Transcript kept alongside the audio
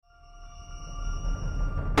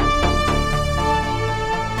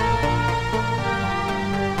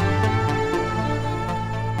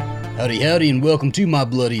Howdy, howdy, and welcome to My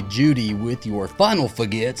Bloody Judy with your final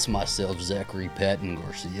forgets, myself, Zachary Patton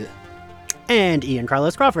Garcia. And Ian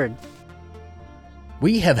Carlos Crawford.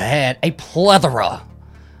 We have had a plethora,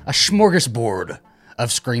 a smorgasbord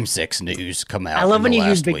of Scream 6 news come out. I love when you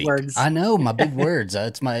use big big words. I know, my big words.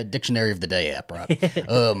 It's my Dictionary of the Day app,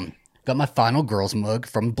 right? Got my Final Girls mug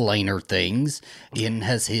from Blainer Things. Ian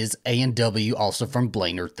has his A&W also from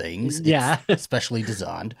Blainer Things. Yeah. It's specially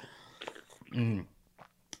designed.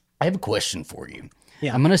 I have a question for you.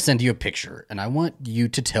 Yeah. I'm going to send you a picture, and I want you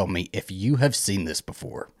to tell me if you have seen this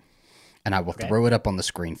before. And I will throw it up on the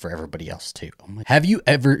screen for everybody else, too. Have you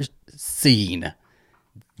ever seen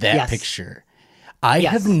that picture? I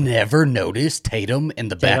have never noticed Tatum in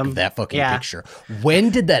the back of that fucking picture.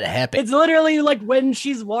 When did that happen? It's literally like when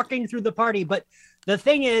she's walking through the party. But the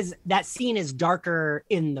thing is, that scene is darker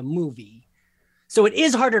in the movie. So it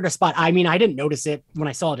is harder to spot. I mean, I didn't notice it when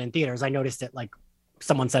I saw it in theaters. I noticed it like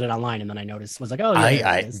someone said it online, and then I noticed, was like, oh, yeah.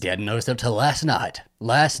 I didn't notice it until last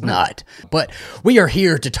night. But we are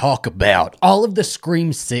here to talk about all of the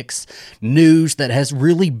Scream 6 news that has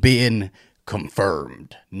really been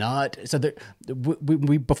confirmed.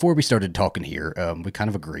 We before we started talking here, we kind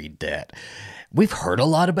of agreed that we've heard a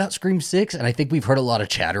lot about Scream 6, and I think we've heard a lot of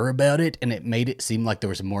chatter about it, and it made it seem like there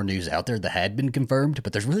was more news out there that had been confirmed,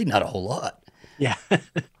 but there's really not a whole lot. Yeah.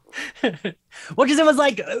 Well, because it was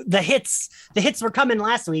like the hits were coming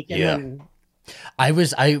last week. And then...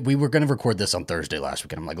 we were going to record this on Thursday last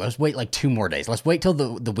week, and I'm like, let's wait like 2 more days. Let's wait till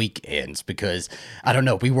the week ends, because I don't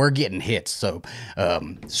know, we were getting hits. So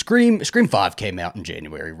Scream 5 came out in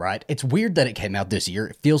January, right? It's weird that it came out this year.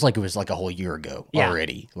 It feels like it was like a whole year ago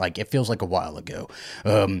already. Like it feels like a while ago.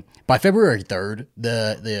 By February 3rd,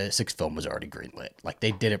 the 6th film was already greenlit. Like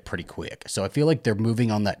they did it pretty quick. So I feel like they're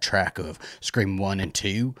moving on that track of Scream 1 and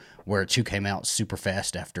 2, where 2 came out super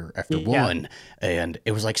fast after 1, and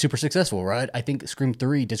it was like super successful, right? I think did Scream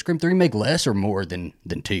 3 make less or more than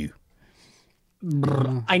 2?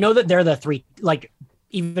 I know that they're the 3, like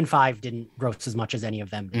even 5 didn't gross as much as any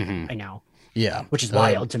of them did. I know. Yeah. Which is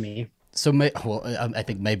wild to me. So, I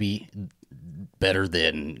think maybe better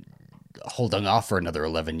than holding off for another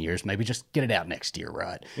 11 years. Maybe just get it out next year,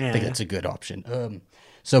 right? Yeah. I think that's a good option.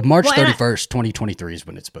 So March 31st, 2023 is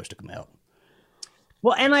when it's supposed to come out.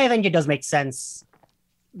 Well, and I think it does make sense.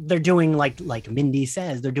 They're doing like Mindy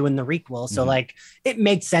says, they're doing the requel. So like it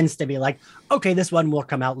makes sense to be like, okay, this one will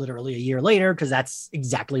come out literally a year later, because that's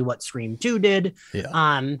exactly what Scream 2 did. Yeah.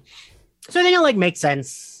 So I think it like makes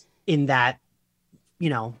sense in that,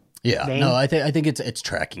 Yeah. Vein. No, I think it's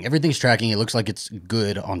tracking. Everything's tracking. It looks like it's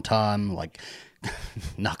good on time. Like,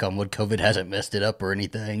 knock on wood, COVID hasn't messed it up or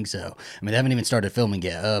anything. So, I mean, they haven't even started filming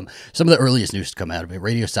yet. Some of the earliest news to come out of it,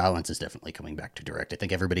 Radio Silence is definitely coming back to direct. I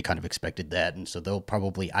think everybody kind of expected that. And so they'll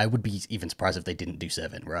probably, I would be even surprised if they didn't do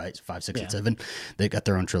 7, right? 5, 6, and 7. They got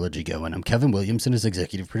their own trilogy going. Kevin Williamson is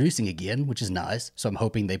executive producing again, which is nice. So I'm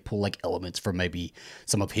hoping they pull like elements from maybe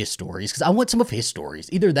some of his stories, because I want some of his stories.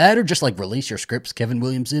 Either that or just like release your scripts, Kevin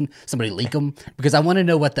Williamson, somebody leak them, because I want to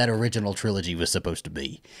know what that original trilogy was supposed to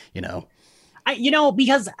be,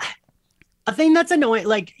 because a thing that's annoying,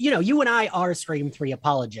 like, you and I are Scream 3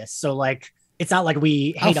 apologists. So like, it's not like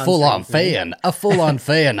we hate on full-on fan. A full-on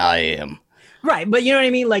fan I am. Right. But you know what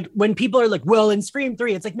I mean? Like when people are like, well, in Scream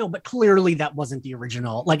 3, it's like, no, but clearly that wasn't the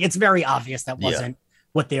original. Like, it's very obvious that wasn't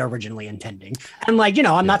what they were originally intending. And like,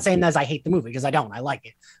 I'm not saying that as I hate the movie, because I don't. I like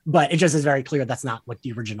it. But it just is very clear that's not what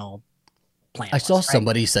the original plan was. I saw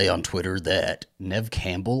somebody say on Twitter that Neve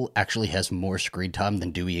Campbell actually has more screen time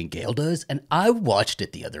than Dewey and Gale does, and I watched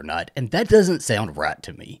it the other night, and that doesn't sound right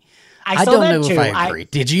to me. I don't know if I agree.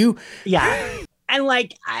 Did you? Yeah. And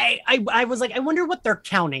like I was like, I wonder what they're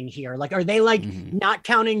counting here. Like, are they like not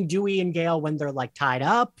counting Dewey and Gale when they're like tied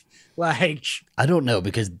up? Like, I don't know,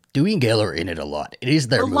 because Dewey and Gale are in it a lot. It is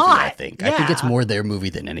their movie, I think. Yeah. I think it's more their movie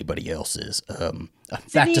than anybody else's.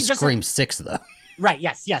 Back to Scream 6 though. Right.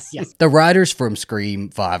 Yes. The writers from Scream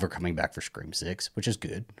 5 are coming back for Scream 6, which is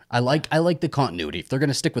good. I like the continuity. If they're going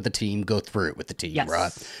to stick with the team, go through it with the team,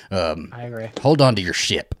 right? I agree. Hold on to your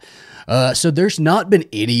ship. So there's not been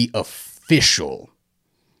any official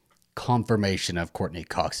confirmation of Courtney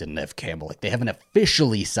Cox and Neve Campbell. Like, they haven't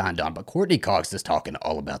officially signed on, but Courtney Cox is talking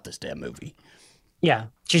all about this damn movie. Yeah.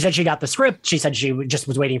 She said she got the script. She said she just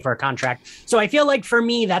was waiting for a contract. So I feel like for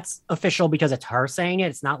me, that's official because it's her saying it.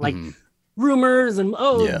 It's not like rumors and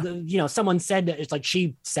someone said that. It's like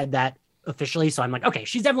she said that officially. So I'm like, okay,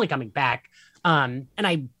 she's definitely coming back. And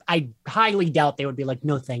I highly doubt they would be like,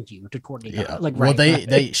 no, thank you to Courtney. Yeah.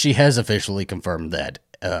 Well, she has officially confirmed that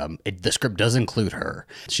the script does include her.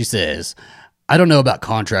 She says, I don't know about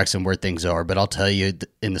contracts and where things are, but I'll tell you,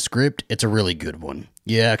 in the script, it's a really good one.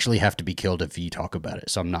 You actually have to be killed if you talk about it,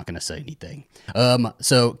 so I'm not going to say anything.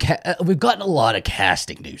 We've gotten a lot of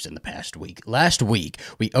casting news in the past week. Last week,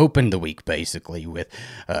 we opened the week basically with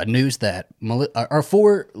news that our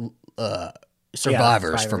four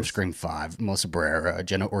survivors from Scream 5, Melissa Barrera,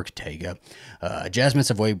 Jenna Ortega, Jasmine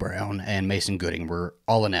Savoy Brown, and Mason Gooding were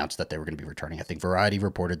all announced that they were going to be returning. I think Variety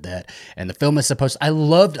reported that, and the film is supposed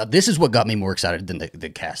this is what got me more excited than the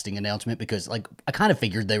casting announcement, because like I kind of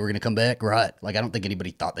figured they were going to come back, right? Like I don't think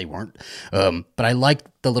anybody thought they weren't, but I liked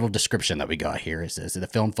the little description that we got here. It says that the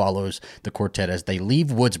film follows the quartet as they leave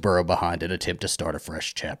Woodsboro behind and attempt to start a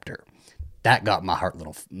fresh chapter. That got my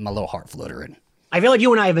little heart fluttering. I feel like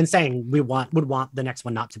you and I have been saying would want the next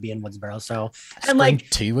one not to be in Woodsboro. So, and like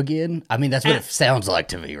 2 again. I mean, that's what it sounds like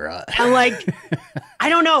to me, right? And like, I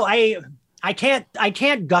don't know. I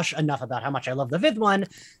can't gush enough about how much I love the 5th one.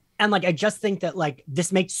 And like, I just think that like,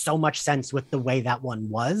 this makes so much sense with the way that one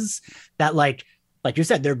was, that like you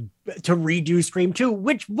said, they're to redo Scream 2,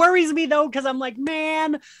 which worries me though. Cause I'm like,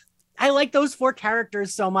 man, I like those 4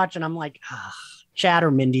 characters so much. And I'm like, Chad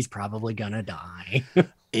or Mindy's probably gonna die.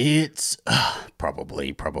 It's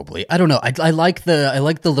probably. I don't know. I like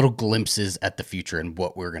the little glimpses at the future and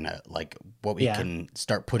what we're gonna what we can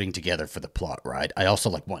start putting together for the plot. Right. I also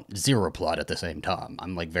want zero plot at the same time.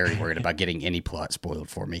 I'm like very worried about getting any plot spoiled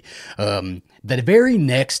for me. The very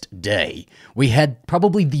next day, we had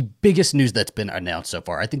probably the biggest news that's been announced so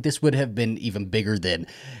far. I think this would have been even bigger than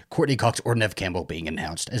Courtney Cox or Neve Campbell being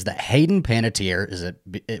announced, is that Hayden Panettiere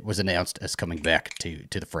it was announced as coming back to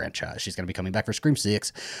the franchise. She's going to be coming back for Scream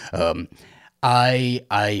 6.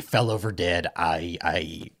 I fell over dead.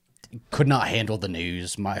 I could not handle the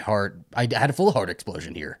news. I had a full heart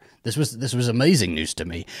explosion here. This was amazing news to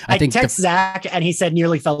me. I think text Zach and he said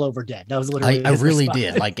nearly fell over dead. That was literally I really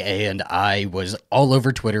did. And I was all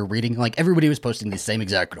over Twitter reading, everybody was posting the same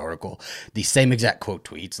exact article, the same exact quote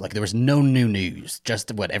tweets. There was no new news,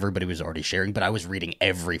 just what everybody was already sharing, but I was reading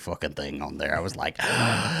every fucking thing on there. I was like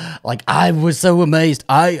I was so amazed.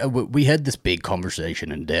 We had this big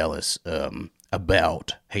conversation in Dallas,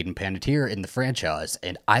 about Hayden Panettiere in the franchise,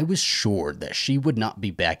 and I was sure that she would not be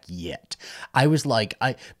back yet. I was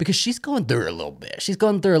because she's going through a little bit. She's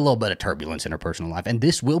going through a little bit of turbulence in her personal life, and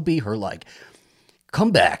this will be her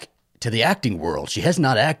comeback to the acting world. She has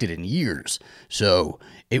not acted in years, so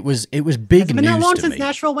it was big news to me. Has it been that long since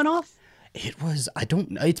Nashville went off? It was. I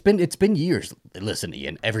don't know. It's been years. Listen,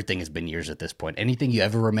 Ian, everything has been years at this point. Anything you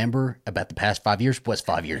ever remember about the past 5 years was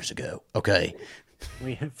 5 years ago. Okay.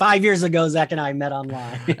 5 years ago, Zach and I met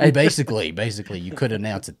online. Hey, basically, you could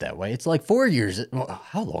announce it that way. It's 4 years.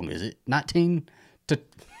 How long is it? 19 to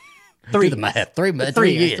 3. Do the math. 3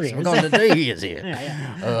 years. We're going to 3 years here.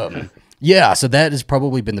 Yeah. So that has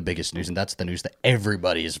probably been the biggest news, and that's the news that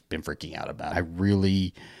everybody has been freaking out about. I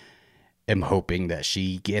really am hoping that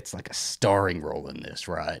she gets a starring role in this,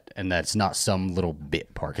 right? And that's not some little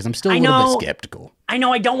bit part, because I'm still a little bit skeptical. I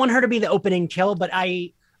know I don't want her to be the opening kill, but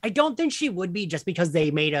I don't think she would be, just because they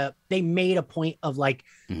made a point of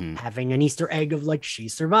having an Easter egg of she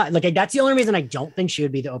survived. That's the only reason I don't think she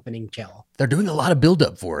would be the opening kill. They're doing a lot of build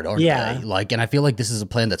up for it, aren't they? And I feel like this is a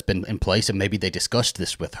plan that's been in place, and maybe they discussed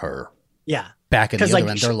this with her. Yeah. Back in the other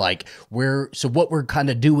end, they're what we're kind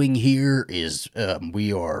of doing here is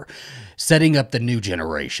we are setting up the new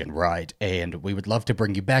generation, right? And we would love to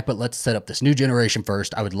bring you back, but let's set up this new generation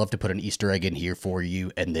first. I would love to put an Easter egg in here for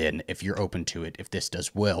you, and then if you're open to it, if this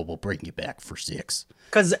does well, we'll bring you back for 6.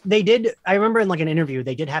 Because I remember in an interview,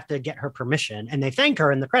 they did have to get her permission, and they thank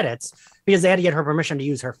her in the credits because they had to get her permission to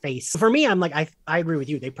use her face. For me, I'm I agree with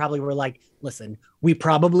you. They probably were listen, we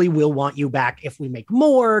probably will want you back if we make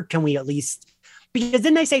more. Can we at least... Because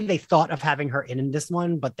didn't they say they thought of having her in this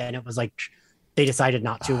one, but then it was they decided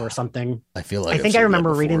not to or something? I feel I think I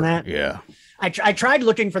remember reading that. Yeah. I tried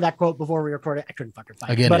looking for that quote before we recorded. I couldn't fucking find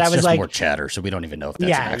it. Again, but it's I was just more chatter, so we don't even know if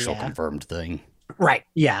that's an actual confirmed thing. Right.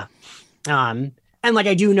 Yeah. And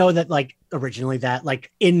I do know that originally that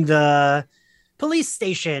in the police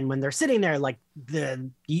station when they're sitting there,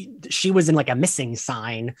 she was in a missing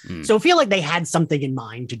sign. So I feel like they had something in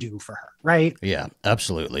mind to do for her, right? Yeah,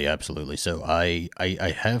 absolutely. So I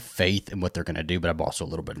have faith in what they're going to do, but I'm also a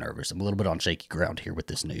little bit nervous. I'm a little bit on shaky ground here with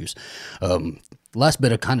this news. Last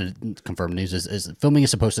bit of kind of confirmed news is filming is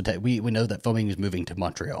supposed to take, we know that filming is moving to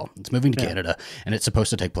Montreal. It's moving to Canada, and it's supposed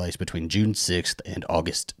to take place between June 6th and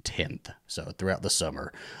August 10th. So throughout the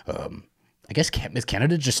summer. I guess, is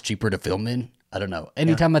Canada just cheaper to film in? I don't know.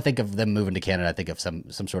 Anytime I think of them moving to Canada, I think of some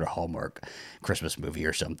sort of Hallmark Christmas movie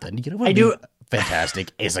or something. You know what? I do.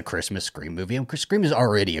 Fantastic is a Christmas Scream movie. Scream is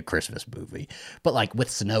already a Christmas movie, but with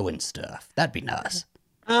snow and stuff, that'd be nice.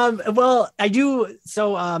 Well, I do.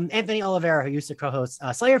 So, Anthony Oliveira, who used to co-host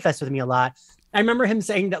Slayer Fest with me a lot, I remember him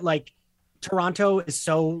saying that like Toronto is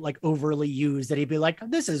so like overly used that he'd be like,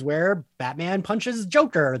 "This is where Batman punches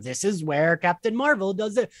Joker. This is where Captain Marvel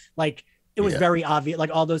does it." Like, it was very obvious. Like,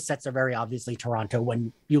 all those sets are very obviously Toronto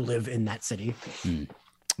when you live in that city.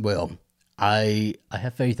 Well, I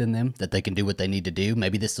have faith in them that they can do what they need to do.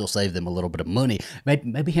 Maybe this will save them a little bit of money.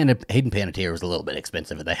 Maybe Hayden Panettiere was a little bit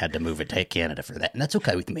expensive and they had to move it to Canada for that. And that's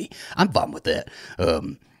okay with me. I'm fine with that.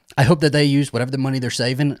 I hope that they use whatever the money they're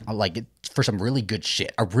saving, like it for some really good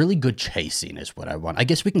shit. A really good chase scene is what I want. I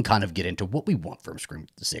guess we can kind of get into what we want from Scream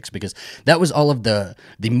 6 because that was all of the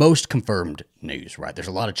most confirmed news, right? There's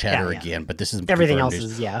a lot of chatter again, but this is everything else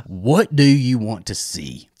news. is What do you want to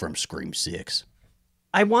see from Scream 6?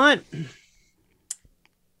 I wanted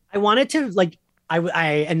to like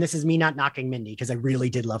I and this is me not knocking Mindy because I really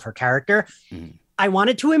did love her character. I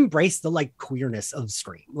wanted to embrace the like queerness of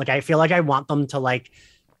Scream. Like I feel like I want them to like,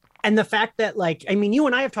 and the fact that like, I mean, you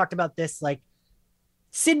and I have talked about this, like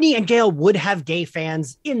Sydney and Gale would have gay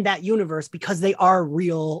fans in that universe because they are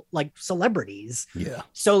real like celebrities. Yeah.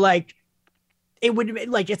 So like it would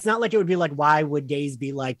like, it's not like it would be like, why would gays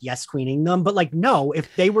be like, yes, queening them? But like, no,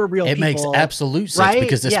 if they were real people. It makes absolute sense, right?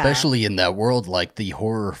 Because especially in that world, like the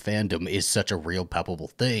horror fandom is such a real palpable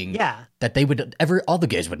thing. Yeah. That they would, all the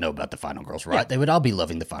gays would know about the Final Girls, right? Yeah. They would all be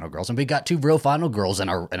loving the Final Girls. And we got 2 real Final Girls in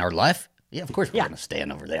our life. Yeah, of course we're going to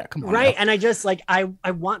stand over there. Come on. Right. Now. And I just like, I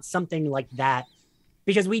want something like that.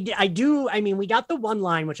 Because we got the one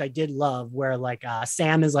line, which I did love, where like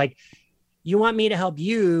Sam is like, you want me to help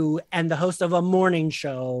you and the host of a morning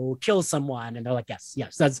show kill someone? And they're like,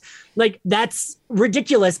 yes. That's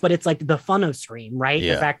ridiculous, but it's like the fun of Scream, right?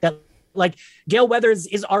 Yeah. The fact that like Gale Weathers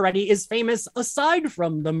is famous aside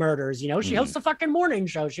from the murders, you know, she hosts a fucking morning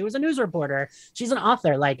show. She was a news reporter. She's an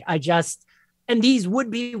author. Like and these would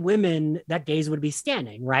be women that gays would be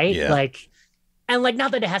standing, right? Yeah. Like, and like,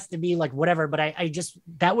 not that it has to be like whatever, but I just,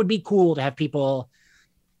 that would be cool to have people,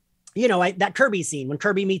 you know, that Kirby scene when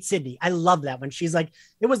Kirby meets Sydney. I love that when she's like,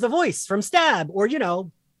 it was the voice from Stab or, you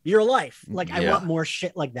know, Your Life. Like, I want more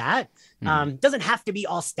shit like that. Doesn't have to be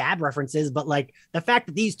all Stab references, but like the fact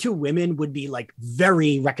that these 2 women would be like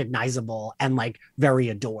very recognizable and like very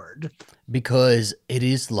adored. Because it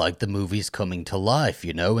is like the movie's coming to life,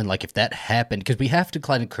 you know? And like if that happened, because we have to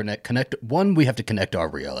kind of connect, we have to connect our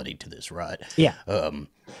reality to this, right? Yeah.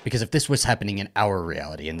 Because if this was happening in our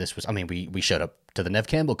reality and this was, I mean, we showed up to the Nev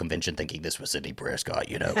Campbell convention thinking this was Sidney Prescott,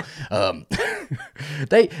 you know?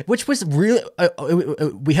 Which was really,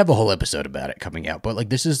 we have a whole episode about it coming out, but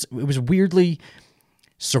like it was weirdly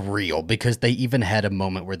surreal because they even had a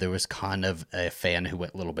moment where there was kind of a fan who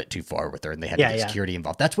went a little bit too far with her and they had to get security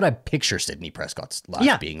involved. That's what I picture Sidney Prescott's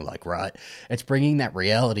life being like, right? It's bringing that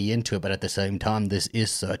reality into it, but at the same time, this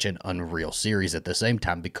is such an unreal series at the same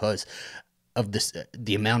time because of this,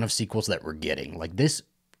 the amount of sequels that we're getting. Like this,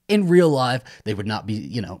 in real life, they would not be,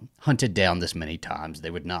 you know, hunted down this many times.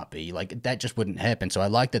 They would not be like that. Just wouldn't happen. So I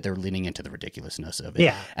like that they're leaning into the ridiculousness of it.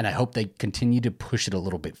 Yeah, and I hope they continue to push it a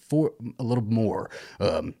little more.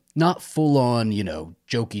 Not full on, you know,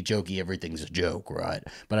 jokey. Everything's a joke, right?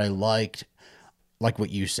 But I liked, like what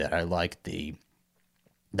you said. I liked the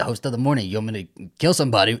host of the morning. You want me to kill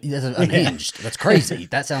somebody? That's unhinged. That's crazy.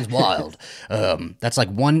 That sounds wild. That's like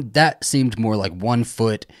that seemed more like 1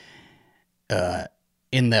 foot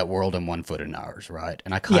in that world and 1 foot in ours, right?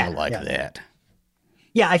 And I kind of like that.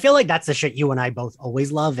 Yeah, I feel like that's the shit you and I both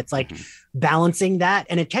always love. It's like balancing that,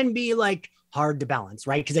 and it can be like hard to balance,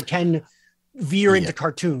 right? Because it can veer into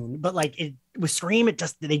cartoon, but like with Scream,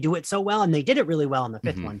 they do it so well, and they did it really well in the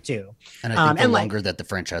 5th one too. And I think the longer that the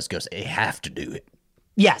franchise goes, they have to do it.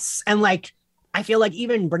 Yes, and like I feel like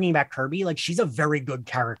even bringing back Kirby, like she's a very good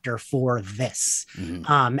character for this,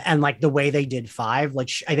 and like the way they did 5, like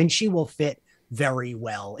I think she will fit very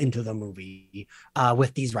well into the movie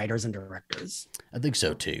with these writers and directors. I think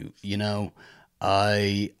so too. You know,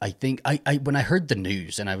 I think I when I heard the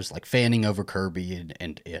news and I was like fanning over Kirby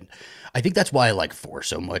and I think that's why I like 4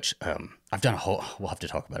 so much. I've done we'll have to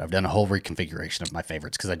talk about it. I've done a whole reconfiguration of my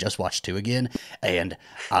favorites because I just watched 2 again, and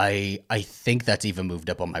I think that's even moved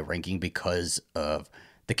up on my ranking because of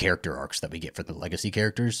the character arcs that we get for the legacy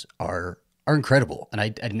characters are incredible. And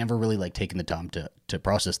I'd never really like taken the time to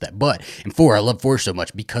process that. But in 4, I love 4 so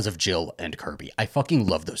much because of Jill and Kirby. I fucking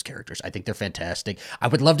love those characters. I think they're fantastic. I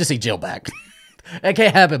would love to see Jill back. That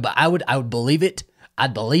can't happen, but I would believe it.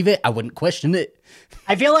 I'd believe it. I wouldn't question it.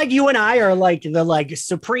 I feel like you and I are like the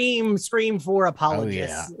supreme Scream 4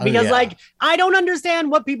 apologists. Because like I don't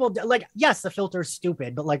understand what people do. Like, yes, the filter's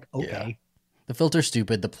stupid, but like, okay. Yeah. The filter's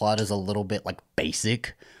stupid. The plot is a little bit like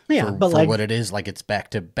basic. Yeah, for like, what it is, like it's back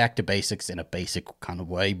to basics in a basic kind of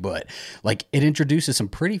way, but like it introduces some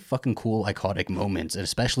pretty fucking cool iconic moments, and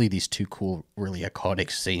especially these two cool, really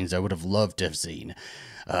iconic scenes I would have loved to have seen.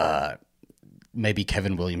 Maybe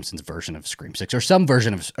Kevin Williamson's version of Scream 6 or some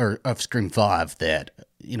version of Scream 5 that,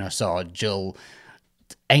 you know, saw Jill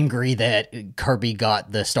angry that Kirby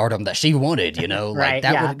got the stardom that she wanted, you know,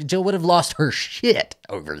 like Jill would have lost her shit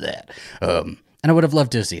over that. And I would have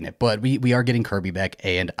loved to have seen it, but we are getting Kirby back,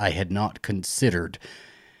 and I had not considered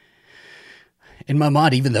in my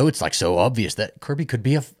mind, even though it's like so obvious that Kirby could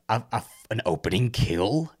be an opening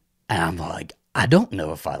kill, and I'm like, I don't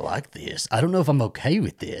know if I like this. I don't know if I'm okay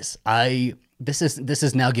with this. This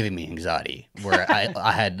is now giving me anxiety. Where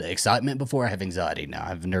I had excitement before, I have anxiety now. I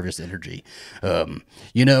have nervous energy.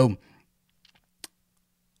 You know,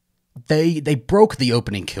 they broke the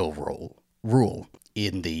opening kill rule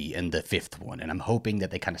in the fifth one, and I'm hoping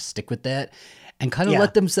that they kind of stick with that and kind of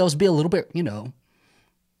let themselves be a little bit, you know,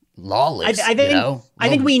 lawless. I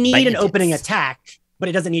think we need an opening attack, but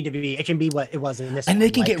it doesn't need to be. It can be what it was in this. And one.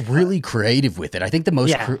 They can get really creative with it. I think the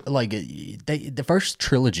most the first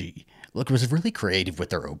trilogy was really creative with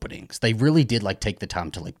their openings. They really did like take the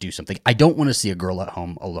time to like do something. I don't want to see a girl at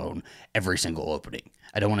home alone every single opening.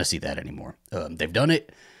 I don't want to see that anymore. They've done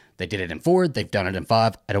it. They did it in 4. They've done it in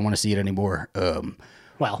 5. I don't want to see it anymore. 4.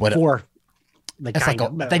 They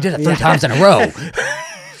did it 3 times in a row.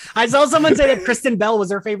 I saw someone say that Kristen Bell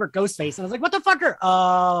was her favorite Ghostface, and I was like, "What the fucker?"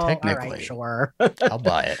 Oh, technically, all right, sure. I'll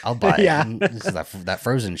buy it. Yeah, this is that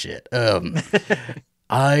Frozen shit. I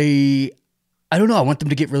don't know. I want them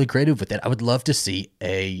to get really creative with it. I would love to see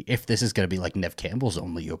if this is going to be like Neve Campbell's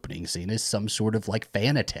only opening scene is some sort of like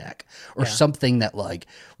fan attack or something that like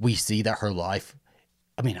we see that her life.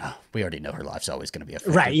 I mean, we already know her life's always going to be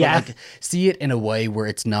affected. Right, yeah. But like, see it in a way where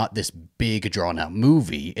it's not this big, drawn-out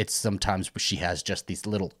movie. It's sometimes she has just these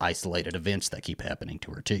little isolated events that keep happening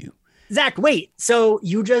to her, too. Zach, wait. So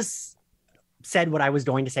you just said what I was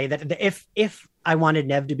going to say, that if I wanted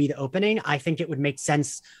Neve to be the opening, I think it would make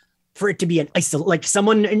sense for it to be like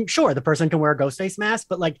someone, and sure, the person can wear a Ghostface mask,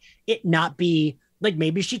 but like it not be, like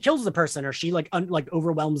maybe she kills the person or she like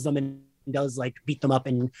overwhelms them and does like beat them up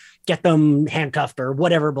and get them handcuffed or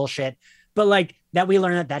whatever bullshit, but like that we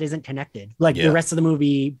learn that isn't connected. Like the rest of the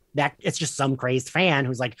movie, that it's just some crazed fan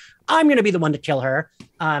who's like, I'm gonna be the one to kill her.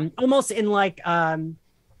 Almost in like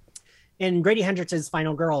in Grady Hendrix's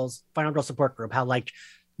Final Girl support group, how like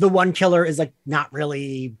the one killer is like not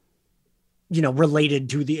really, you know,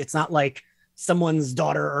 related to it's not like someone's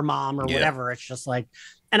daughter or mom or whatever. It's just like,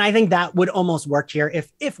 and I think that would almost work here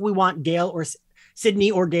if we want Gale or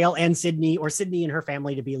Sydney or Gale and Sydney or Sydney and her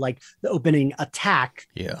family to be like the opening attack.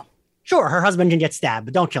 Yeah. Sure, her husband can get stabbed,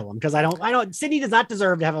 but don't kill him, because I don't. Sydney does not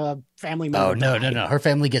deserve to have a family member. Oh no! Her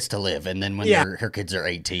family gets to live, and then when her kids are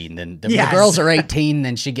 18, then the girls are 18,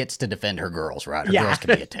 then she gets to defend her girls. Right? Her girls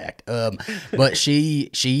can be attacked. But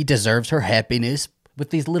she deserves her happiness with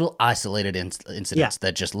these little isolated incidents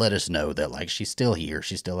that just let us know that like she's still here,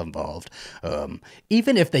 she's still involved.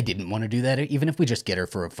 Even if they didn't want to do that, even if we just get her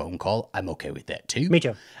for a phone call, I'm okay with that too. Me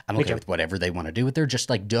too. I'm okay with whatever they want to do with her. Just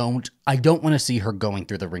like I don't want to see her going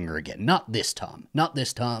through the ringer again. Not this time.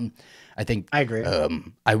 I think I agree.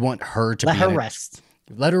 I want her to let her rest.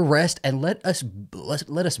 Let her rest and let us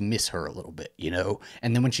miss her a little bit, you know?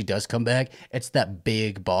 And then when she does come back, it's that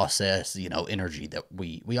big boss ass, you know, energy that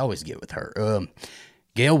we always get with her.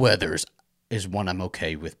 Gale Weathers is one I'm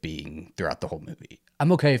okay with being throughout the whole movie.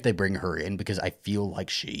 I'm okay if they bring her in because I feel like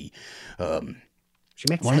she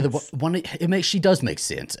makes sense. She does make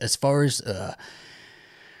sense as far as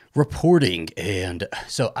reporting. And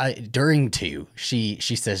so during 2, she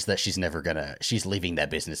says that she's leaving that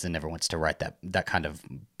business and never wants to write that kind of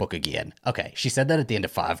book again. Okay, she said that at the end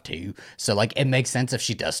of 5 too, so like it makes sense if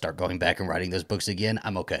she does start going back and writing those books again.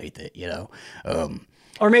 I'm okay with it, you know.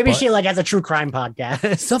 Or maybe she like has a true crime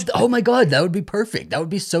podcast. Something. Oh my God, that would be perfect. That would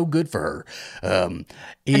be so good for her. And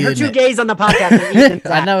her 2 gays on the podcast.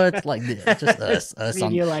 I know, it's like just us.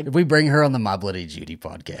 If we bring her on the My Bloody Judy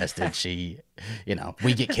podcast, and she, you know,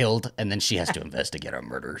 we get killed, and then she has to investigate our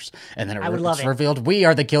murders, and then it's revealed we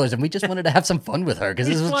are the killers, and we just wanted to have some fun with her because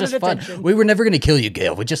this was just fun. We were never going to kill you,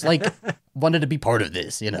 Gale. We just like wanted to be part of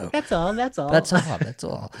this, you know. That's all. That's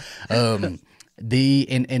all.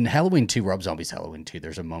 In Halloween 2, Rob Zombie's Halloween 2,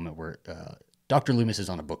 there's a moment where Dr. Loomis is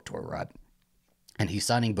on a book tour, right? And he's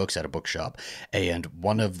signing books at a bookshop, and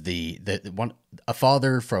one of a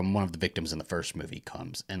father from one of the victims in the first movie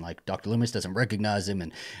comes, and like Dr. Loomis doesn't recognize him,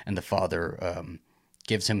 and the father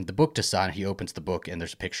gives him the book to sign. He opens the book, and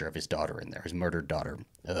there's a picture of his daughter in there, his murdered daughter.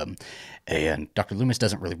 And Dr. Loomis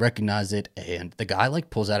doesn't really recognize it, and the guy like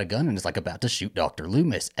pulls out a gun and is like about to shoot Dr.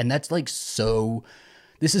 Loomis, and that's like so.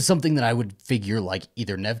 This is something that I would figure like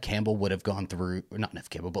either Neve Campbell would have gone through, or not Neve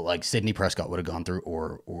Campbell, but like Sidney Prescott would have gone through,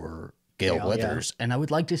 or Gale Weathers. Yeah. And I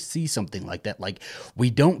would like to see something like that. Like,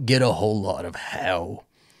 we don't get a whole lot of how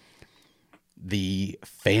the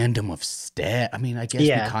fandom of Stab. I mean, I guess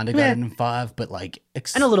we kind of got it in 5, but like,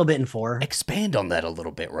 and a little bit in 4. Expand on that a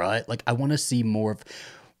little bit, right? Like, I want to see more of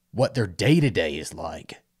what their day to day is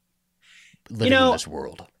like living in this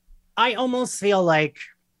world. I almost feel like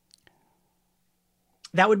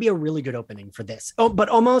that would be a really good opening for this. Oh, but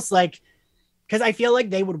almost like, because I feel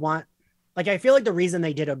like they would want, like, I feel like the reason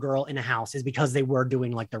they did A Girl in a House is because they were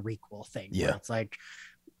doing like the requel thing. Yeah. It's like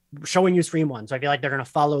showing you Scream 1. So I feel like they're going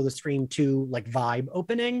to follow the Scream 2 like vibe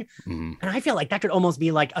opening. Mm-hmm. And I feel like that could almost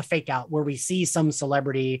be like a fake out where we see some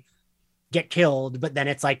celebrity get killed, but then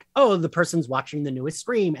it's like, oh, the person's watching the newest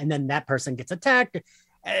Scream, and then that person gets attacked.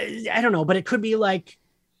 I don't know, but it could be like,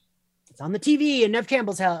 it's on the TV in Neve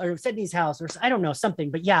Campbell's house or Sydney's house, or I don't know,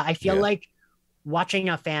 something. But yeah, I feel like watching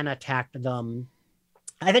a fan attack them.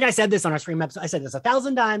 I think I said this on our Scream episode. I said this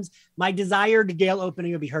 1,000 times. My desired Gale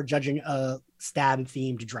opening would be her judging a Stab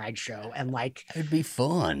themed drag show. And like, it'd be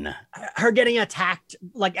fun. Her getting attacked,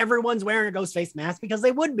 like everyone's wearing a ghost face mask because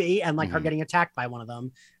they would be. And like her getting attacked by one of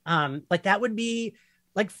them. Like that would be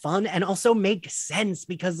like fun and also make sense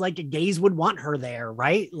because like gays would want her there.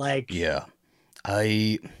 Right. Like, yeah,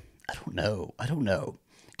 I don't know.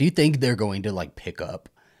 Do you think they're going to like pick up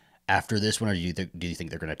after this one, or do you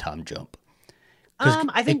think they're going to time jump?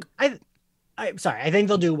 I think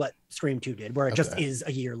they'll do what Scream 2 did, where it just is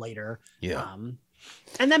a year later. Yeah.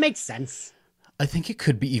 And that makes sense. I think it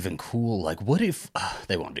could be even cool. Like, what if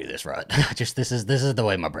they won't do this, right? Just this is the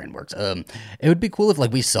way my brain works. It would be cool if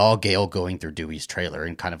like we saw Gale going through Dewey's trailer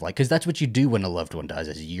and kind of like, because that's what you do when a loved one dies.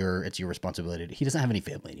 It's your responsibility. He doesn't have any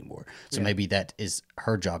family anymore, so maybe that is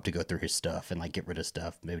her job to go through his stuff and like get rid of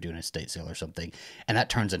stuff. Maybe do an estate sale or something, and that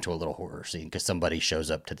turns into a little horror scene because somebody shows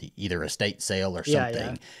up to the either estate sale or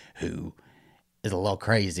something who is a little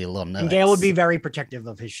crazy, a little nuts. And Gale would be very protective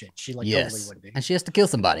of his shit. She like totally would be, and she has to kill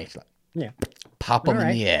somebody. Yeah. Pop them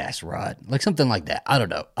in the ass, right? Like something like that. I don't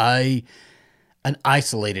know. An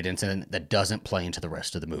isolated incident that doesn't play into the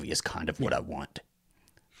rest of the movie is kind of what I want.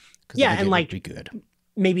 Yeah, and like, be good.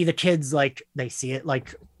 Maybe the kids like they see it,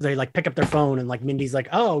 like they like pick up their phone and like Mindy's like,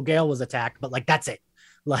 "Oh, Gale was attacked," but like that's it.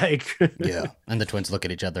 Like, yeah, and the twins look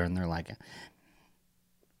at each other and they're like,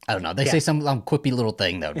 I don't know. They say some quippy little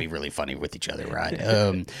thing that would be really funny with each other, right?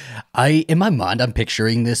 In my mind, I'm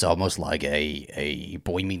picturing this almost like a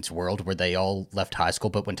Boy Meets World where they all left high school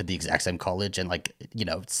but went to the exact same college and like, you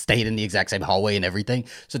know, stayed in the exact same hallway and everything.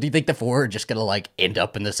 So do you think the 4 are just gonna like end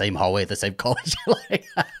up in the same hallway at the same college?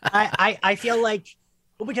 I feel like,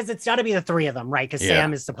 well, because it's got to be the 3 of them, right? Because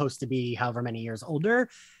Sam is supposed to be however many years older.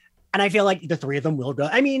 And I feel like the 3 of them will go.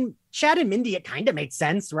 I mean, Chad and Mindy, it kind of makes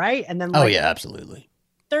sense, right? And then like, oh yeah, absolutely.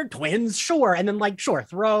 They're twins, sure. And then like, sure,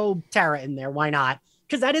 throw Tara in there. Why not?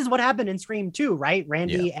 Because that is what happened in Scream 2, right?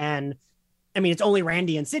 Randy and, I mean, it's only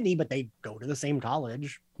Randy and Sydney, but they go to the same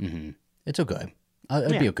college. Mm-hmm. It's okay.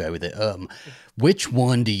 I'd be okay with it. Which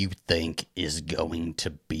one do you think is going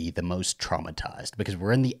to be the most traumatized? Because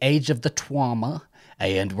we're in the age of the trauma,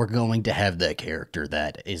 and we're going to have the character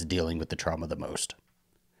that is dealing with the trauma the most.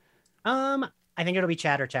 I think it'll be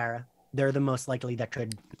Chad or Tara. They're the most likely that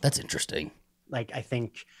could. That's interesting. Like, I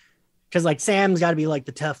think, because like Sam's got to be like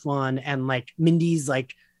the tough one, and like Mindy's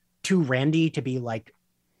like too Randy to be like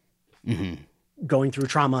going through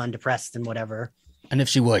trauma and depressed and whatever. And if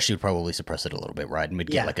she was, she would probably suppress it a little bit, right? And we'd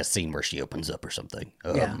get like a scene where she opens up or something.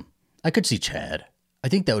 I could see Chad. I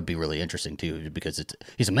think that would be really interesting too, because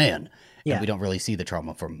he's a man, and we don't really see the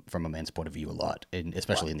trauma from a man's point of view a lot, and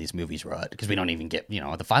especially in these movies, right? Because we don't even get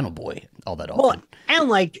the final boy all that often. Well, and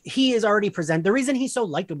like he is already present. The reason he's so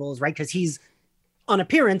likable is right because he's. On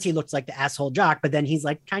appearance, he looks like the asshole jock, but then he's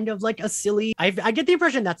like kind of like a silly. I get the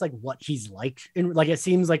impression that's like what he's like, and like it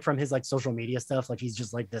seems like from his like social media stuff, like he's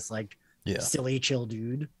just like this like silly, chill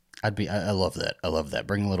dude. I love that. I love that.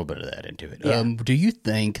 Bring a little bit of that into it. Yeah. Do you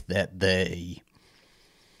think that they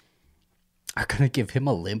are gonna give him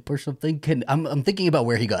a limp or something? I'm thinking about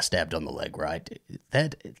where he got stabbed on the leg. Right,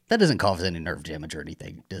 that doesn't cause any nerve damage or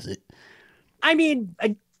anything, does it? I mean.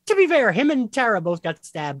 To be fair, him and Tara both got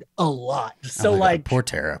stabbed a lot. So like, poor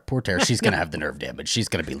Tara. She's gonna have the nerve damage. She's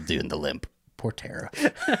gonna be doing the limp. Poor Tara.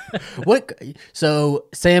 What? So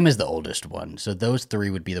Sam is the oldest one. So those 3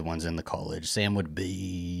 would be the ones in the college. Sam would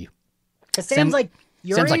be. Sam's like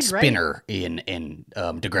Sam's like Spinner in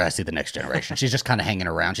Degrassi: The Next Generation. She's just kind of hanging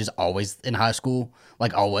around. She's always in high school,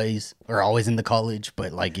 like always, or always in the college,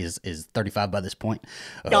 but like is 35 by this point.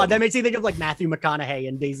 God, that makes me think of like Matthew McConaughey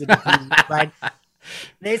in Days of Confused, right?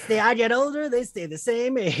 I get older, they stay the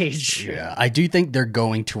same age. Yeah, I do think they're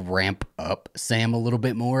going to ramp up Sam a little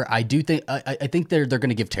bit more. I do think I think they're going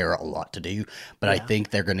to give Tara a lot to do, but I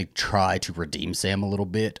think they're going to try to redeem Sam a little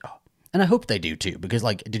bit. And I hope they do too, because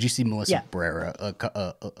like, did you see Melissa Barrera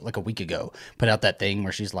like a week ago put out that thing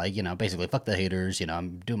where she's like, basically fuck the haters,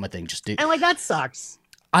 I'm doing my thing, just do. And like that sucks.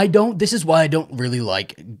 This is why I don't really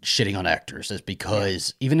like shitting on actors, is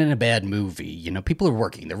because even in a bad movie, people are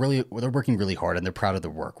working. They're working really hard and they're proud of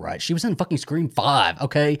their work, right? She was in fucking Scream 5,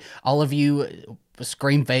 okay? All of you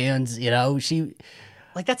Scream fans, she.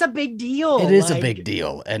 Like, that's a big deal. It is a big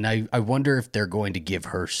deal. And I wonder if they're going to give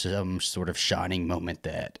her some sort of shining moment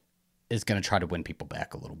that is going to try to win people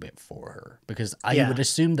back a little bit for her, because I would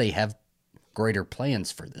assume they have greater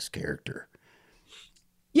plans for this character.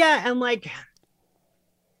 Yeah. And like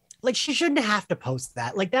she shouldn't have to post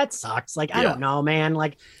that. Like, that sucks. Like, I don't know, man.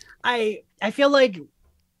 Like, I feel like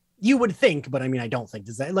you would think, but I mean, I don't think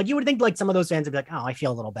like you would think like some of those fans would be like, oh, I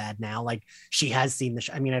feel a little bad now. Like, she has seen the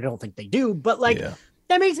I mean, I don't think they do, but like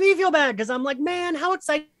that makes me feel bad, because I'm like, man, how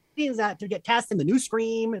exciting is that to get cast in the new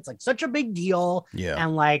Scream? It's like such a big deal. Yeah.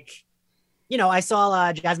 And like, I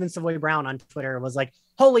saw Jasmine Savoy Brown on Twitter was like,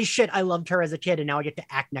 holy shit, I loved her as a kid, and now I get to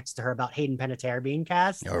act next to her about Hayden Panettiere being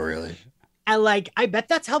cast. Oh, really? And like, I bet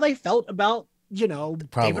that's how they felt about, David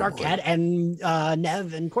Arquette and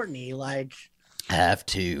Nev and Courtney. Like, I have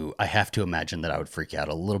to imagine that I would freak out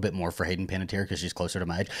a little bit more for Hayden Panettiere because she's closer to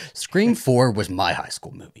my age. Scream 4 was my high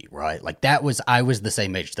school movie, right? Like, I was the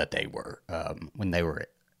same age that they were when they were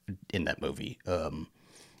in that movie.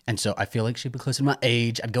 And so I feel like she'd be closer to my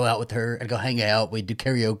age. I'd go out with her. I'd go hang out. We'd do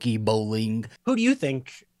karaoke, bowling. Who do you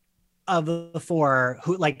think of the four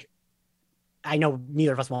who, like, I know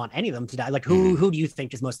neither of us want any of them to die. Like, who do you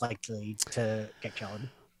think is most likely to get killed?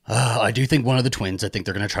 I do think one of the twins. I think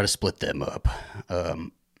they're going to try to split them up.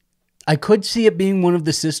 I could see it being one of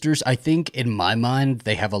the sisters. I think in my mind,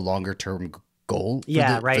 they have a longer term goal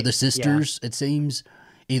for the sisters, it seems.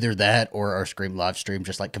 Either that or our Scream live stream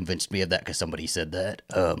just like convinced me of that because somebody said that.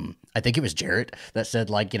 I think it was Jarrett that said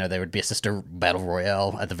like, there would be a sister battle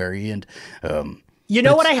royale at the very end.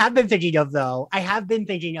 What I have been thinking of though? I have been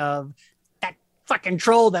thinking of that fucking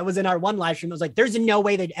troll that was in our one live stream. It was like, there's no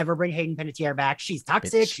way they'd ever bring Hayden Panettiere back. She's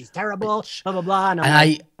toxic. She's terrible. Blah, blah, blah.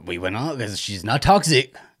 And we went on because she's not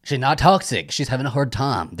toxic. She's not toxic. She's having a hard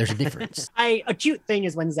time. There's a difference. A cute thing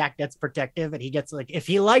is when Zach gets protective, and he gets like, if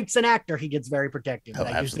he likes an actor, he gets very protective. Oh,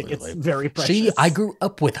 I just think it's very precious. I grew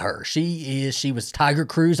up with her. She was Tiger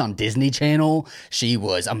Cruise on Disney Channel. She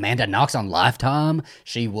was Amanda Knox on Lifetime.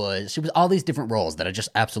 She was all these different roles that I just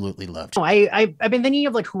absolutely loved. I've been thinking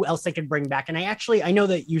of like who else they could bring back. And I know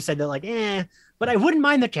that you said that like, but I wouldn't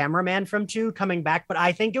mind the cameraman from 2 coming back. But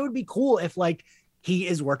I think it would be cool if like he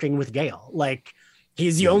is working with Gale. Like,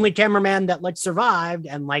 he's the only cameraman that like survived,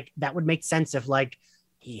 and like that would make sense if like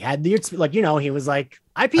he had the like he was like,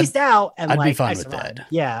 I pieced out, and I'd be fine with that.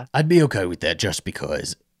 Yeah, I'd be okay with that just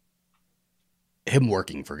because him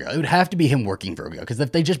working for Gale. It would have to be him working for Gale, because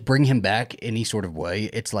if they just bring him back any sort of way,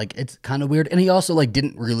 it's like it's kind of weird. And he also like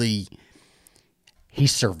didn't really. He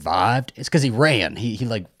survived. It's because he ran. He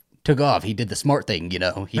like took off. He did the smart thing, He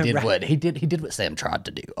did what he did what Sam tried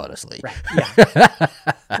to do, honestly. Right. Yeah.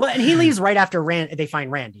 Well, and he leaves right after they find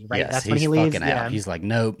Randy, right? Yes, that's when he leaves. Out. He's like,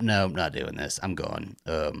 nope, not doing this. I'm going.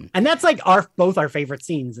 And that's like both our favorite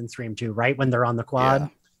scenes in Scream 2, right? When they're on the quad.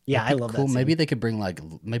 Yeah, I love that. Cool. Maybe they could bring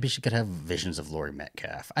maybe she could have visions of Laurie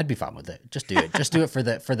Metcalf. I'd be fine with it. Just do it. Just do it for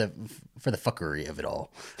the fuckery of it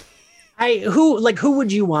all. Who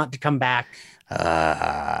would you want to come back?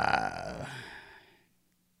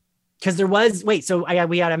 Because there was we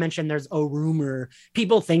gotta mention there's a rumor.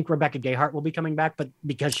 People think Rebecca Gayheart will be coming back, but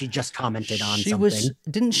because she just commented on something.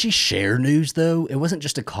 Didn't she share news though? It wasn't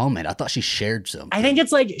just a comment. I thought she shared something. I think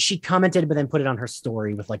it's like she commented, but then put it on her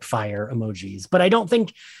story with like fire emojis. But I don't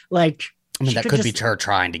think like. I mean, that could be her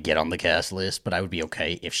trying to get on the cast list, but I would be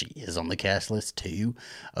okay if she is on the cast list too.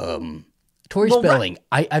 Tori Spelling.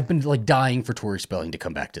 Right. I've been like dying for Tori Spelling to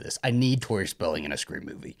come back to this. I need Tori Spelling in a Scream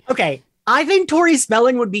movie. Okay. I think Tori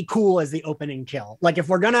Spelling would be cool as the opening kill. Like if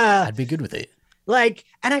we're gonna, I'd be good with it. Like,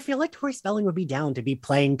 and I feel like Tori Spelling would be down to be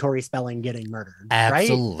playing Tori Spelling getting murdered.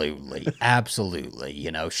 Absolutely, right? Absolutely.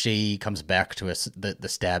 She comes back to us the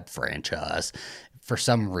Stab franchise for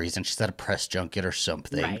some reason she's at a press junket or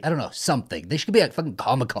something. Right. I don't know, something. They should be at fucking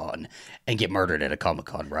Comic-Con and get murdered at a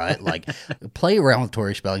Comic-Con, right? Like, play around with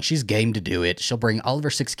Tori Spelling. She's game to do it. She'll bring all of her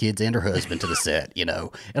 6 kids and her husband to the set, you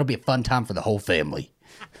know. It'll be a fun time for the whole family.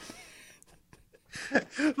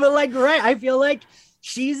 But like, right, I feel like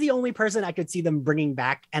she's the only person I could see them bringing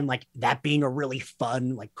back and like that being a really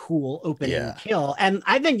fun, like cool opening kill. And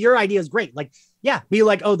I think your idea is great. Like, yeah, be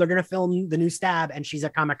like, oh, they're going to film the new Stab and she's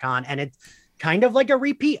at Comic-Con and it's kind of like a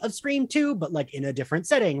repeat of Scream 2, but like in a different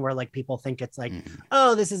setting where like people think it's like,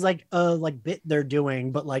 oh, this is like a like bit they're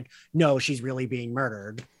doing, but like, no, she's really being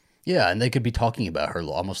murdered. Yeah, and they could be talking about her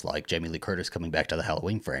almost like Jamie Lee Curtis coming back to the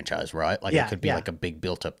Halloween franchise, right? Like, it could be like a big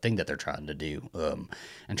built-up thing that they're trying to do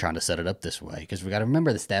and trying to set it up this way. Because we got to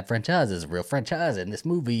remember the Stab franchise is a real franchise in this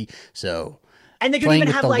movie, so and they could playing even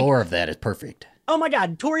with have the like, lore of that is perfect. Oh my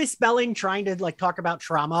God, Tori Spelling trying to like talk about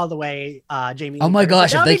trauma the way Jamie. Oh my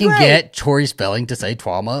gosh, if they can get Tori Spelling to say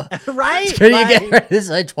trauma, right? Can you get her to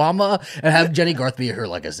say trauma and have Jenny Garth be her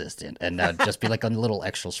like assistant and just be like a little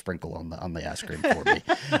extra sprinkle on the ice cream for me?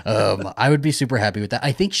 I would be super happy with that.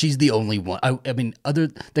 I think she's the only one. I mean, other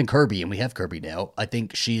than Kirby, and we have Kirby now. I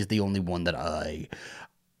think she's the only one that I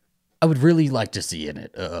would really like to see in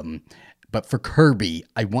it. But for Kirby,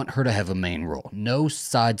 I want her to have a main role. No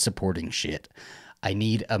side supporting shit. I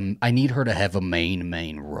need her to have a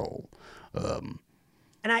main role. And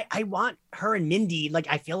I want her and Mindy, like,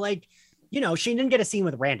 I feel like, you know, she didn't get a scene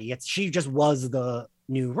with Randy. She just was the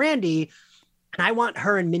new Randy. And I want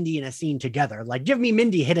her and Mindy in a scene together. Like, give me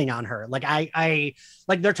Mindy hitting on her. Like, I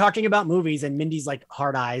like they're talking about movies and Mindy's like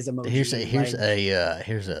hard eyes emoji.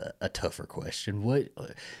 Here's a tougher question. Which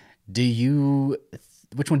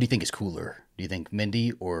one do you think is cooler? Do you think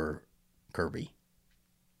Mindy or Kirby?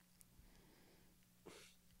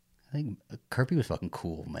 I think Kirby was fucking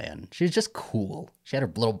cool, man. She was just cool. She had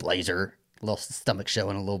her little blazer, little stomach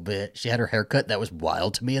showing a little bit. She had her haircut that was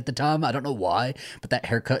wild to me at the time. I don't know why, but that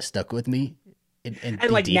haircut stuck with me. And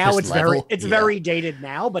like now it's very dated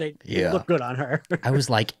now, but it looked good on her. I was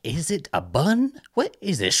like, is it a bun? What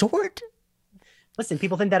is it, short? Listen,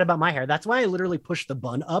 people think that about my hair. That's why I literally push the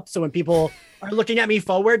bun up. So when people are looking at me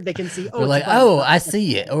forward, they can see, they're like, oh, I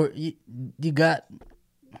see it. Or you got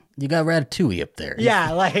Ratatouille up there.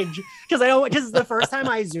 Yeah, like, because the first time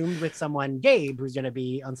I zoomed with someone, Gabe, who's going to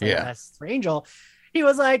be on Celeste for Angel, he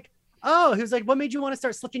was like, what made you want to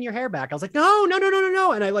start slicking your hair back? I was like, no.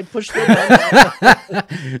 And I like pushed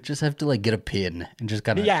it. Just have to like get a pin and just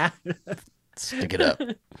kind of stick it up.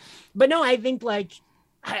 But no, I think like,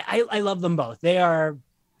 I love them both. They are.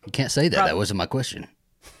 You can't say that. That wasn't my question.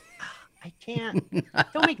 I can't.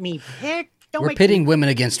 Don't make me pick. We're pitting women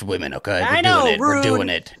against women, okay? We're doing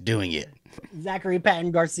it. Zachary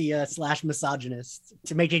Patton Garcia / misogynist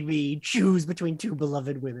to making me choose between two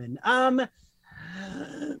beloved women.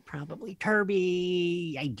 Probably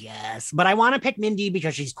Kirby, I guess. But I want to pick Mindy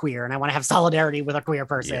because she's queer and I want to have solidarity with a queer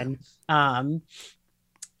person. Yeah.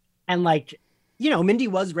 And like, you know, Mindy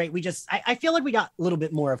was great. I feel like we got a little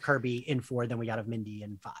bit more of Kirby in 4 than we got of Mindy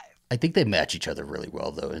in 5. I think they match each other really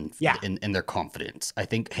well, though, in their confidence. I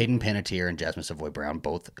think Hayden Panettiere and Jasmine Savoy Brown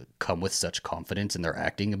both come with such confidence in their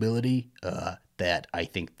acting ability that I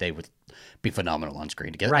think they would be phenomenal on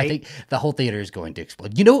screen together. Right. I think the whole theater is going to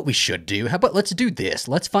explode. You know what we should do? How about let's do this?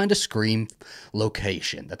 Let's find a Scream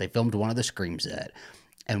location that they filmed one of the Screams at,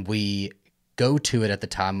 and we go to it at the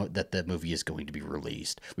time that the movie is going to be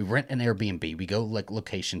released. We rent an Airbnb. We go like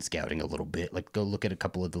location scouting a little bit, like go look at a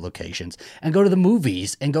couple of the locations and go to the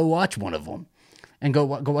movies and go watch one of them and go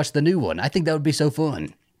watch the new one. I think that would be so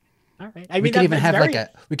fun. All right. We could even have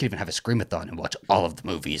a Screamathon and watch all of the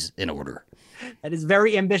movies in order. That is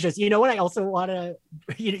very ambitious. You know what? I also want to,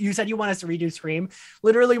 you said you want us to redo Scream.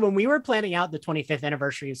 Literally, when we were planning out the 25th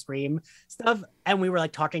anniversary of Scream stuff, and we were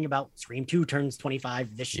like talking about Scream 2 turns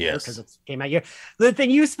 25 this year because it came out here. The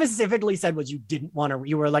thing you specifically said was you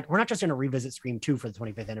were like, we're not just going to revisit Scream 2 for the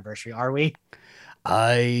 25th anniversary, are we?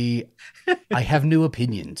 I have new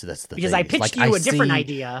opinions. That's the because thing. I pitched you a different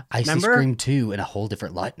idea. I see Scream 2 in a whole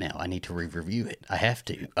different light now. I need to review it. I have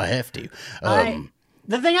to.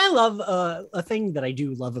 The thing I love, a thing that I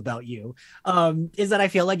do love about you, is that I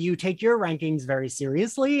feel like you take your rankings very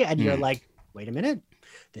seriously and you're like, wait a minute,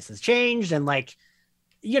 this has changed. And like,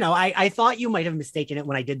 you know, I thought you might have mistaken it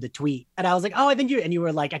when I did the tweet and I was like, oh, I think and you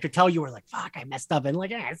were like, I could tell you were like, fuck, I messed up. And like,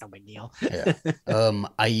 it's no big deal. Yeah.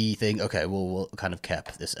 I think, okay, we'll kind of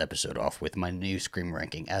cap this episode off with my new Scream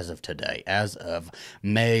ranking as of today, as of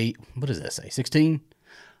May, what does that say? 16?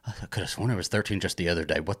 I could have sworn it was 13 just the other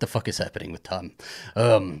day. What the fuck is happening with time?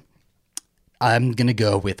 I'm going to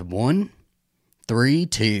go with 1, 3,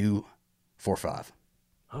 2, 4, 5.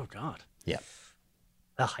 Oh, God. Yeah.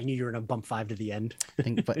 I knew you were gonna bump 5 to the end. I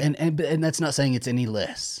think, and that's not saying it's any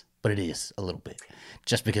less, but it is a little bit.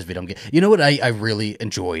 Just because we don't get, you know what I really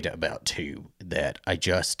enjoyed about 2 that I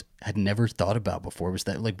just had never thought about before was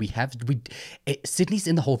that like Sydney's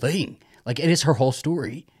in the whole thing. Like it is her whole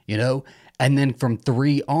story, you know? And then from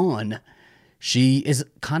 3 on, she is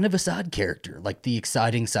kind of a side character, like the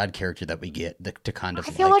exciting side character that we get to kind of.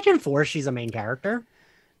 I feel like in 4 she's a main character.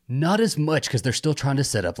 Not as much because they're still trying to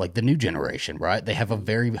set up like the new generation, right? They have a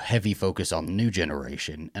very heavy focus on the new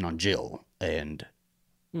generation and on Jill. And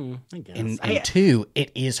I guess. In 2,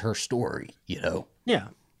 it is her story, you know? Yeah.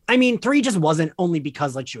 I mean, 3 just wasn't only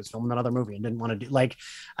because like she was filming another movie and didn't want to do like,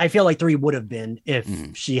 I feel like 3 would have been if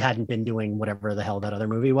she hadn't been doing whatever the hell that other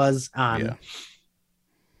movie was. Yeah.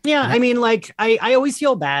 I mean, like I always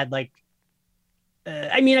feel bad. Like,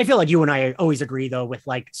 I mean, I feel like you and I always agree though with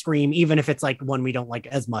like Scream, even if it's like one we don't like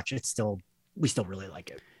as much, we still really like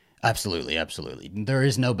it. Absolutely. Absolutely. There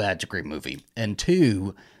is no bad Scream movie. And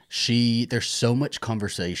 2, there's so much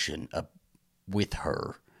conversation with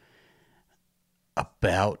her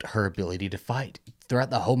about her ability to fight. Throughout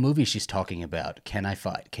the whole movie, she's talking about, can I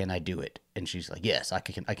fight? Can I do it? And she's like, yes, I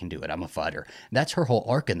can do it. I'm a fighter. That's her whole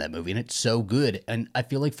arc in that movie, and it's so good. And I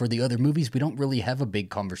feel like for the other movies, we don't really have a big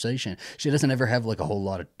conversation. She doesn't ever have like a whole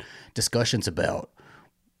lot of discussions about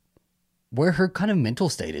where her kind of mental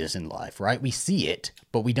state is in life, right? We see it,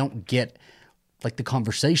 but we don't get like the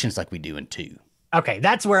conversations like we do in 2. Okay,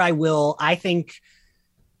 that's where I think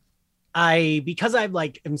because I'm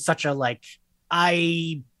like, am such a like,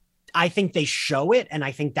 I think they show it, and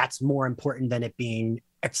I think that's more important than it being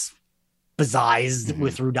exposized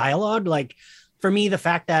with through dialogue. Like for me, the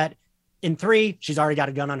fact that in 3 she's already got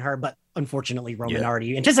a gun on her, but unfortunately Roman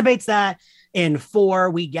already anticipates that. In 4,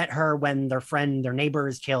 we get her when their neighbor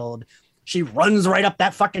is killed. She runs right up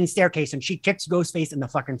that fucking staircase and she kicks Ghostface in the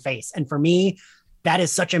fucking face. And for me, that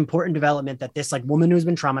is such important development that this like woman who's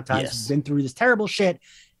been traumatized, who's been through this terrible shit,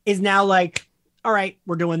 is now like, all right,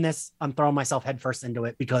 we're doing this. I'm throwing myself headfirst into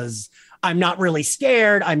it because I'm not really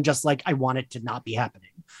scared. I'm just like, I want it to not be happening.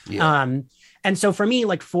 Yeah. And so for me,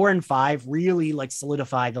 like 4 and 5 really like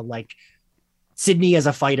solidify the like Sydney as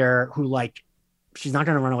a fighter who like, she's not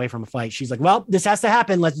going to run away from a fight. She's like, well, this has to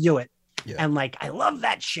happen. Let's do it. Yeah. And like, I love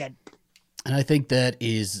that shit. And I think that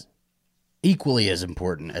is equally as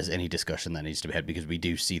important as any discussion that needs to be had, because we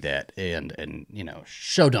do see that and you know,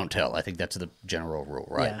 show don't tell. I think that's the general rule,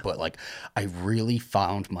 right? Yeah. But like I really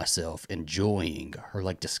found myself enjoying her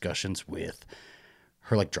like discussions with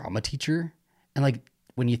her like drama teacher. And like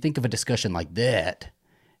when you think of a discussion like that,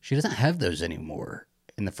 she doesn't have those anymore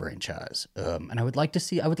in the franchise. And I would like to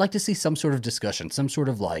see some sort of discussion, some sort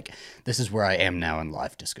of like, this is where I am now in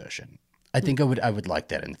life discussion. I think I would like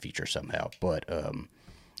that in the future somehow. But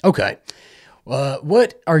okay.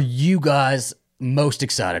 What are you guys most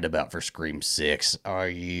excited about for Scream 6? Are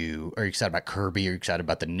you excited about Kirby? Are you excited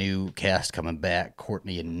about the new cast coming back,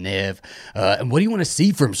 Courtney and Nev? And what do you want to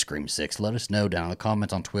see from Scream 6? Let us know down in the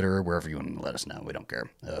comments on Twitter or wherever you want to let us know. We don't care.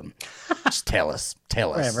 Just tell us.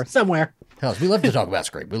 Wherever, somewhere. Tell us. We love to talk about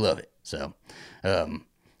Scream. We love it. So,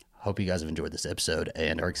 hope you guys have enjoyed this episode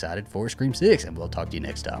and are excited for Scream 6, and we'll talk to you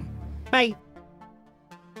next time. Bye.